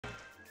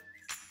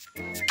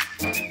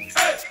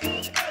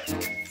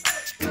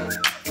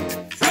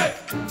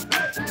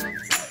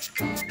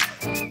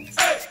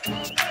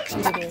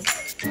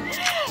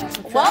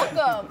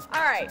Welcome.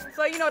 All right,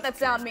 so you know what that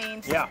sound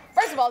means. Yeah.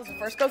 First of all, this is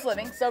First Coast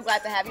Living. So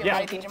glad to have you,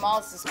 everybody. Yeah.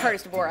 Jamal. This is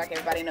Curtis Dvorak.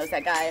 Everybody knows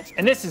that guy.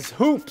 And this is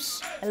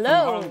Hoops.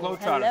 Hello. From Harlem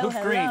Globetrotters. Hello,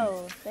 Hoops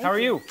Green. Thank How are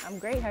you? I'm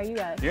great. How are you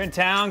guys? You're in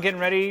town, getting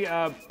ready,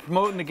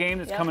 promoting the game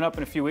that's coming up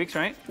in a few weeks,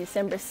 right?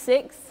 December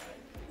 6th,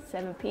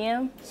 7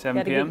 p.m.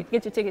 7 p.m.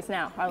 Get your tickets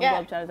now.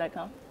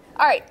 HarlemGlobetrotters.com.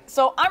 All right,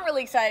 so I'm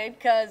really excited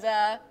because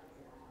there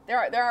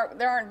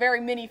aren't very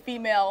many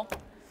female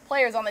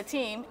players on the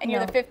team, and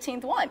you're the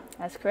 15th one.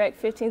 That's correct.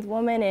 15th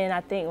woman in,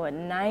 I think, what,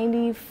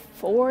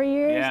 94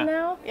 years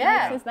now?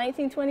 Yeah. Since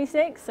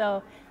 1926.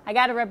 So I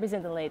got to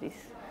represent the ladies.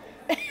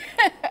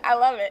 I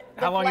love it.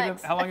 How long have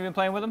you been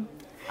playing with them?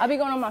 I'll be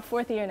going on my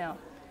 4th year now.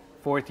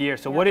 4th year.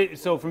 So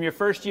so from your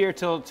first year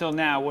till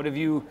now,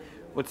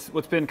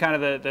 what's been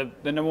kind of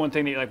the number one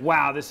thing that you're like,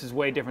 wow, this is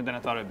way different than I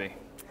thought it would be?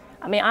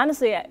 I mean,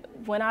 honestly,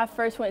 when I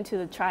first went to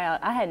the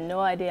tryout, I had no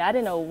idea. I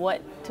didn't know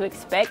what to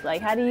expect. Like,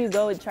 how do you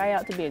go and try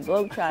out to be a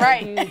Globetrotter?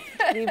 Right.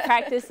 Do you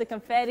practice the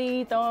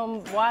confetti,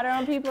 throwing water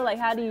on people? Like,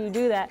 how do you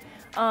do that?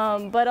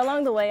 But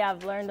along the way,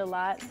 I've learned a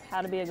lot,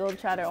 how to be a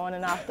Globetrotter on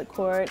and off the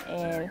court,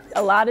 and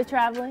a lot of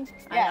traveling.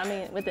 Yeah. I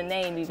mean, with the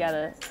name, you got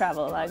to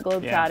travel a lot,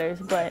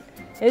 Globetrotters, but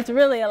it's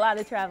really a lot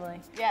of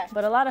traveling. Yeah.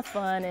 But a lot of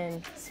fun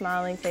and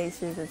smiling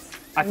faces.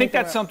 I think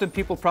that's something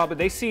people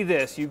they see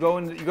this. You go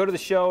to the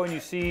show and you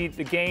see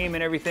the game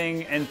and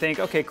everything and think,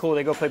 okay, cool,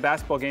 they go play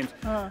basketball games.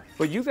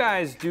 But you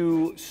guys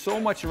do so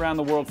much around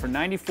the world for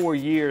 94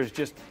 years,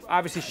 just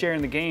obviously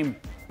sharing the game.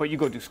 But you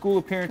go do school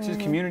appearances,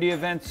 community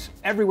events,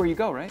 everywhere you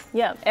go, right?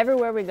 Yeah,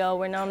 everywhere we go.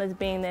 We're known as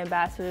being the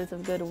ambassadors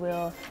of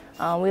goodwill.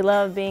 We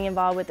love being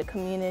involved with the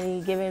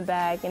community, giving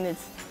back, and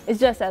it's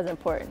just as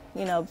important.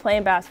 You know,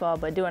 playing basketball,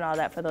 but doing all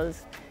that for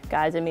those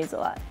guys, it means a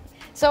lot.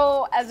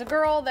 So as a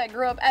girl that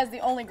grew up as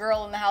the only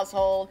girl in the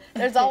household,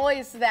 there's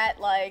always that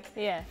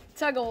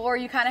tug of war.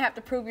 You kind of have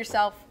to prove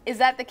yourself. Is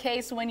that the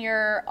case when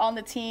you're on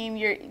the team?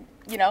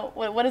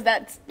 What is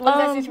that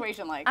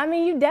situation like? I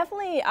mean, you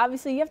definitely,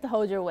 obviously, you have to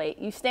hold your weight.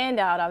 You stand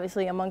out,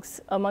 obviously,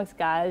 amongst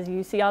guys.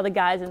 You see all the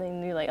guys, and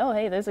then you're like, oh,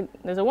 hey, there's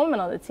a woman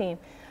on the team.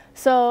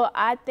 So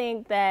I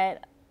think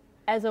that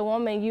as a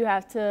woman, you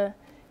have to,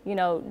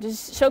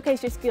 just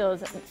showcase your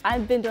skills.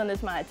 I've been doing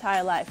this my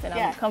entire life, and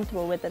I'm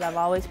comfortable with it. I've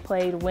always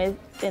played with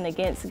and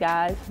against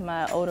guys.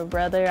 My older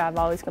brother, I've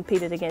always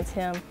competed against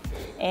him,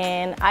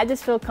 and I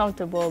just feel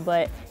comfortable.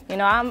 But,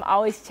 I'm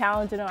always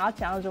challenging them. I'll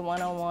challenge them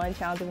one-on-one,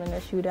 challenge them in a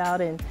shootout,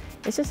 and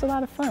it's just a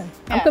lot of fun.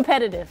 Yeah. I'm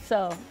competitive,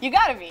 so. You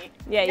gotta be.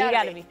 Yeah, you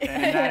gotta be.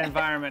 And in that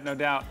environment, no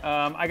doubt.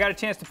 I got a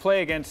chance to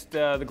play against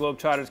the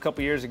Globetrotters a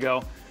couple years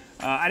ago.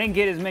 I didn't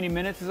get as many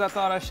minutes as I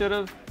thought I should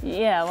have.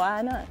 Yeah,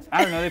 why not?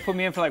 I don't know, they put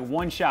me in for like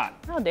one shot.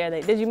 How dare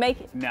they? Did you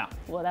make it? No.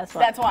 Well, that's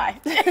why. That's why.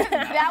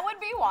 That would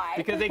be why.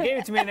 Because they gave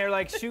it to me and they're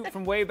like, shoot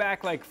from way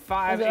back, like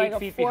 8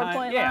 feet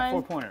behind. Yeah,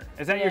 4-pointer.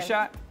 Is that your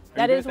shot?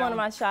 That is one of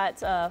my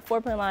shots,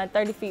 4-point line,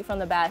 30 feet from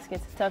the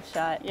basket. It's a tough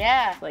shot.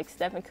 Yeah. It's like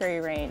Stephen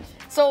Curry range.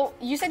 So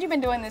you said you've been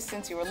doing this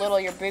since you were little.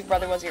 Your big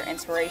brother was your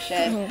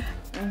inspiration.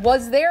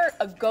 Was there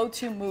a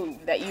go-to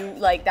move that you,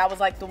 that was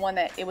like the one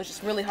that it was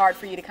just really hard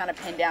for you to kind of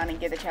pin down and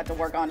get that you had to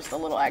work on just a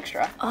little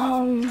extra?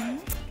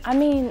 I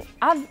mean,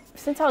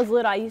 since I was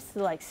little, I used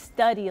to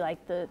study I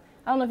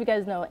don't know if you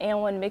guys know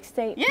And1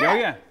 mixtape. Yeah. Oh,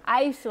 yeah.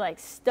 I used to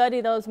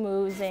study those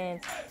moves and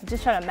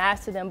just try to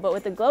master them. But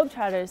with the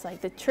Globetrotters,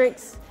 the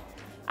tricks,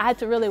 I had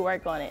to really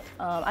work on it.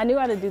 I knew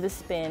how to do the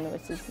spin,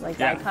 which is the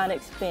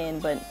iconic spin,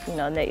 but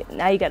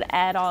now you got to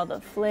add all the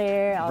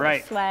flair, all the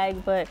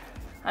swag. But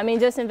I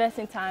mean, just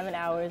investing time and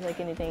hours, like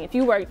anything. If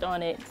you worked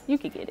on it, you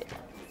could get it.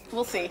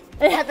 We'll see.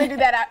 I have to do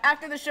that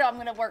after the show. I'm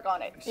gonna work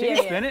on it. She can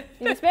spin it.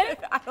 You can spin it?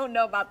 I don't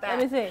know about that.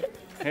 Let me see.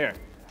 Here.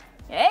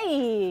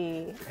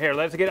 Hey. Here,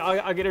 let's get it.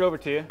 I'll get it over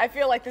to you. I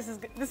feel like this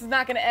is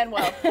not gonna end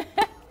well. All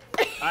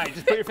right,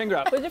 just put your finger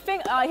up. Put your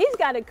finger. Oh, he's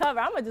got it covered.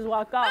 I'm gonna just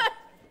walk off.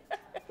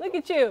 Look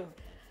at you.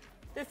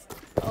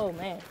 Oh,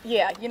 man.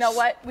 Yeah, you know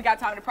what? We got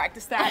time to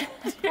practice that.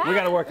 We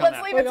got to work on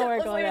that. We're going to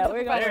work on that.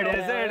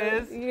 There it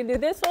is. You can do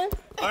this one.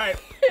 All right.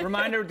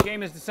 Reminder, the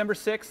game is December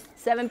 6th.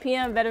 7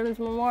 p.m., Veterans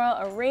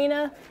Memorial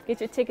Arena.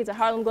 Get your tickets at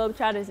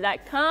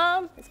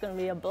HarlemGlobetrotters.com. It's going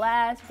to be a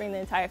blast. Bring the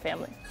entire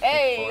family.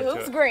 Hey,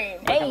 Hoops Green.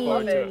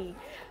 Hey.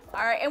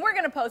 All right, and we're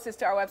going to post this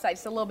to our website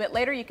just a little bit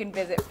later. You can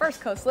visit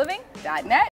firstcoastliving.net.